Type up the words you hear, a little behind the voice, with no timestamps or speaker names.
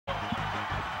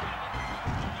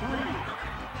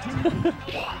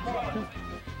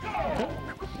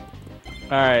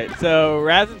All right, so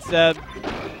Raz and Seb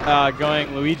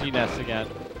going Luigi Ness again.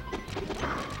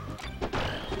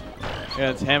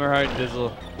 Against Hammerheart and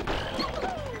Dizzle.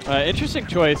 Interesting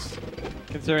choice,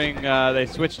 considering they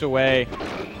switched away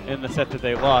in the set that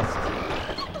they lost.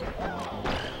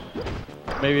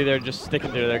 Maybe they're just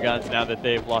sticking to their guns now that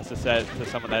they've lost a set to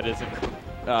someone that isn't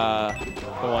the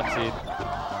 1 seed.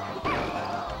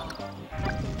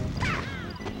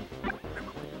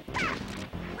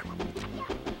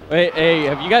 Wait, hey,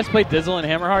 have you guys played Dizzle and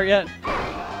Hammerheart yet?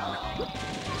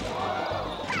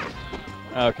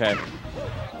 Okay.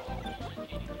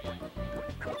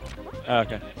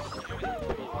 Okay.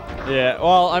 Yeah,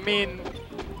 well, I mean,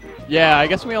 yeah, I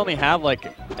guess we only have like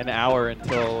an hour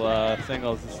until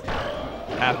singles.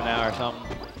 Half an hour or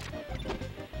something.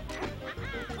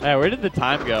 Yeah, where did the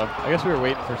time go? I guess we were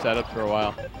waiting for setups for a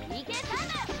while.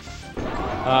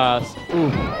 Ooh.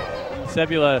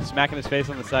 Sebula smacking his face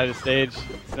on the side of the stage.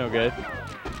 It's no good.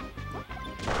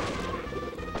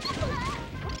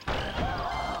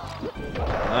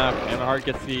 Hammerheart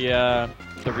gets the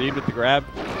read with the grab.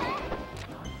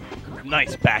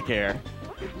 Nice back air.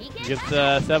 He gets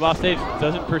Seb off stage.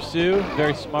 Doesn't pursue.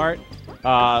 Very smart.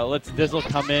 Lets Dizzle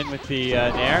come in with the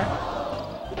nair.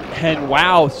 And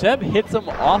wow, Seb hits him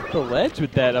off the ledge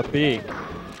with that up B.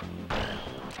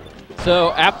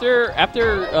 So after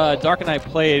Dark and I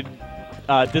played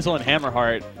Dizzle and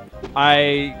Hammerheart,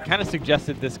 I kind of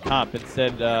suggested this comp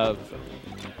instead of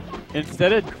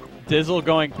Dizzle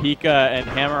going Pika and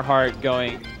Hammerheart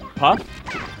going Puff.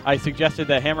 I suggested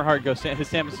that Hammerheart goes, his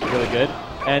Samus is really good,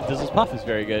 and Dizzle's Puff is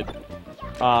very good.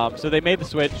 So they made the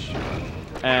switch,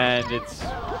 and it's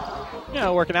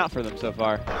working out for them so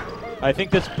far. I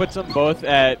think this puts them both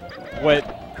at what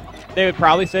they would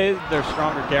probably say they're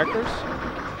stronger characters.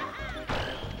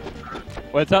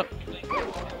 What's up?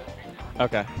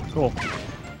 Okay, cool.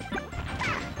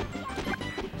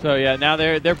 So yeah, now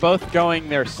they're both going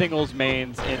their singles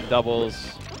mains in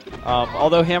doubles.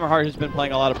 Although Hammerheart has been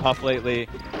playing a lot of Puff lately,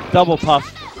 double Puff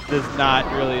is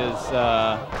not really as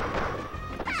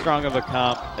strong of a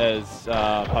comp as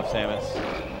Puff Samus.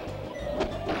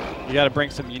 You got to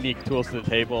bring some unique tools to the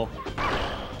table.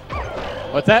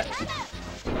 What's that?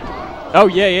 Oh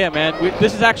yeah, man.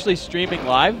 This is actually streaming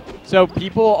live, so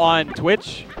people on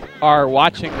Twitch are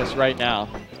watching this right now.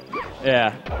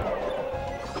 Yeah.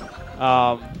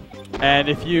 And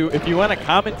if you want to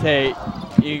commentate,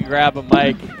 you can grab a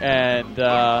mic and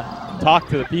talk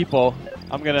to the people.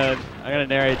 I'm gonna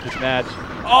narrate this match.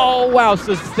 Oh wow!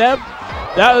 So Seb,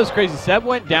 that was crazy. Seb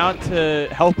went down to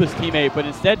help his teammate, but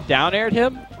instead down aired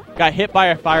him, got hit by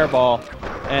a fireball,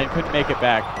 and couldn't make it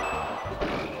back.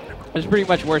 It was pretty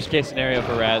much worst case scenario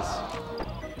for Raz.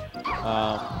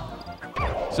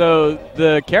 So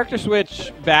the character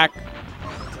switch back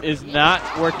is not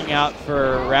working out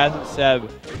for Raz and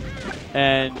Seb.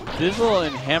 And Dizzle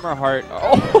and Hammerheart,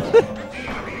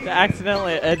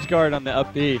 accidentally edge guard on the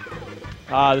up B.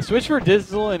 The switch for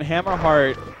Dizzle and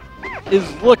Hammerheart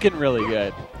is looking really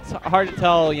good. It's hard to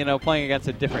tell, playing against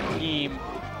a different team,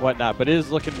 whatnot, but it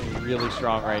is looking really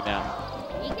strong right now.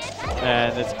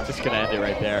 And it's just going to end it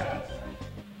right there.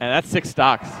 And that's 6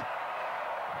 stocks.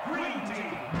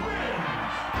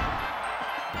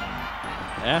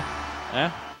 Yeah.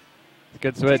 It's a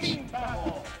good switch.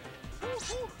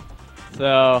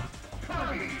 So,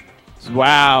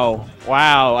 wow.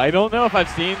 I don't know if I've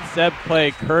seen Seb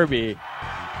play Kirby.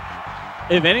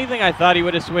 If anything, I thought he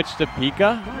would have switched to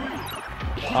Pika.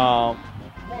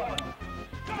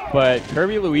 But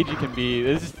Kirby Luigi can be,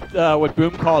 this is what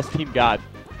Boom calls Team God.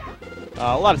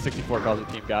 A lot of 64 calls it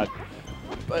Team God.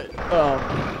 But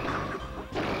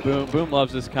Boom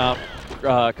loves this comp.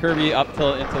 Kirby up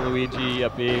tilt into Luigi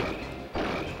up B.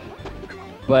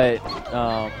 But,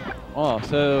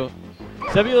 so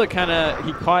Sebula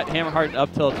he caught Hammerheart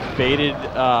up tilt, baited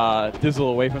Dizzle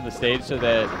away from the stage so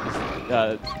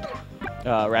that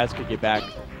Raz could get back.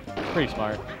 Pretty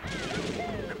smart.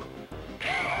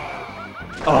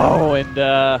 Oh, and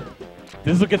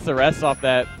Dizzle gets the rest off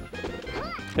that.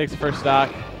 Takes the first stock.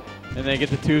 And they get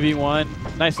the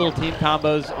 2v1. Nice little team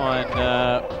combos on,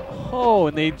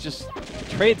 and they just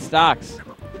trade stocks.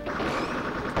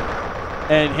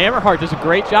 And Hammerheart does a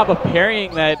great job of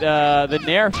parrying that the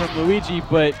nair from Luigi,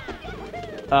 but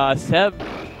Seb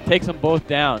takes them both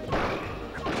down.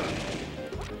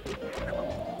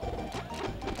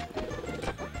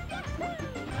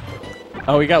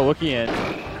 Oh, we got Wookiee in.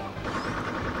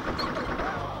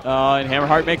 Oh, and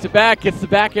Hammerheart makes it back, gets the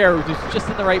back air, which is just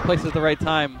in the right place at the right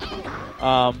time.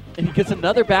 And he gets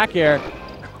another back air.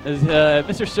 As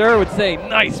Mr. Sir would say,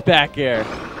 nice back air.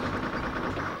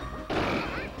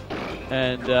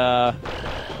 And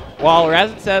while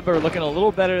Raz and Seb are looking a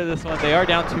little better this one, they are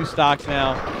down 2 stocks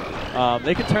now.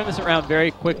 They can turn this around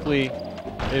very quickly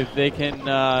if they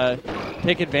can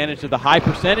take advantage of the high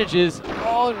percentages.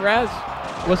 Oh, and Raz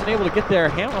wasn't able to get there.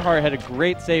 Hammerheart had a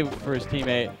great save for his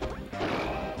teammate.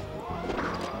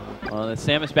 The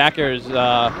Samus back air is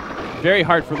very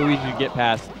hard for Luigi to get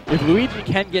past. If Luigi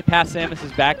can get past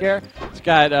Samus's back air, it's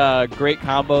got great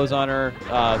combos on her,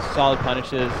 solid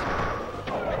punishes.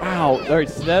 Wow, all right,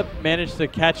 Seb managed to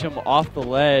catch him off the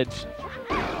ledge.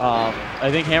 I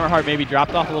think Hammerheart maybe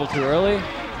dropped off a little too early.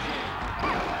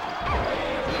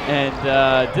 And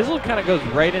Dizzle kind of goes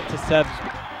right into Seb's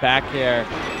back air,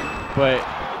 but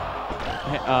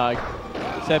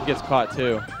Seb gets caught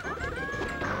too.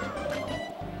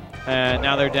 And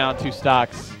now they're down 2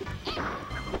 stocks.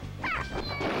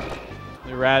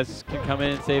 Raz can come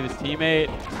in and save his teammate.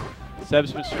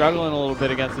 Seb's been struggling a little bit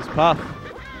against this Puff.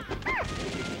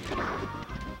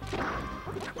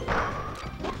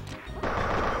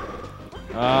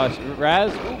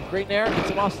 Raz, ooh, great nair, gets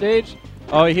him off stage.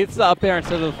 Oh, he hits the up air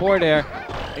instead of the forward air.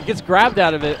 It gets grabbed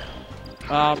out of it.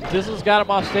 Dizzle's got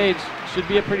him off stage. Should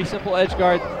be a pretty simple edge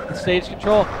guard. Stage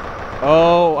control.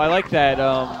 Oh, I like that.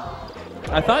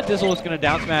 I thought Dizzle was going to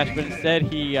down smash, but instead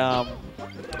he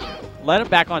let him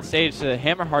back on stage so that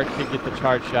Hammerheart could get the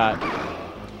charge shot.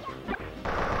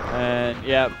 And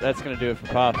yeah, that's going to do it for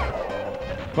Puff.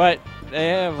 But they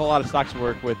have a lot of stocks to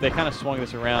work with. They kind of swung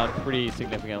this around pretty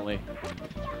significantly.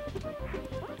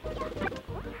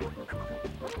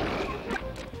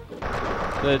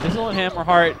 The Dizzle and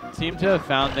Hammerheart seem to have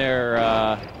found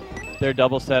their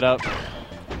double setup.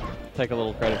 Take a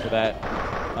little credit for that.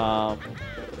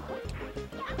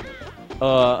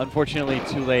 Unfortunately,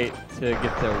 too late to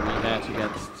get their rematch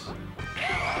against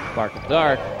Bark and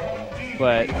Dark,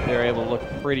 but they're able to look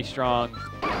pretty strong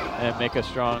and make a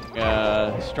strong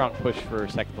push for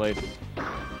 2nd place.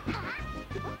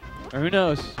 Or who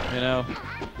knows? You know,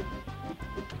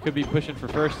 could be pushing for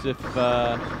 1st if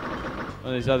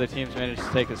one of these other teams manage to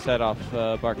take a set off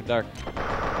Bark and Dark.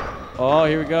 Oh,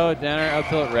 here we go. Downer out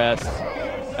till it rests.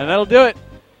 And that'll do it.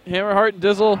 Hammerheart and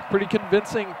Dizzle, pretty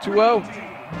convincing 2-0.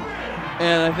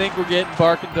 And I think we're getting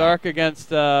Bark and Dark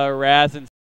against Raz and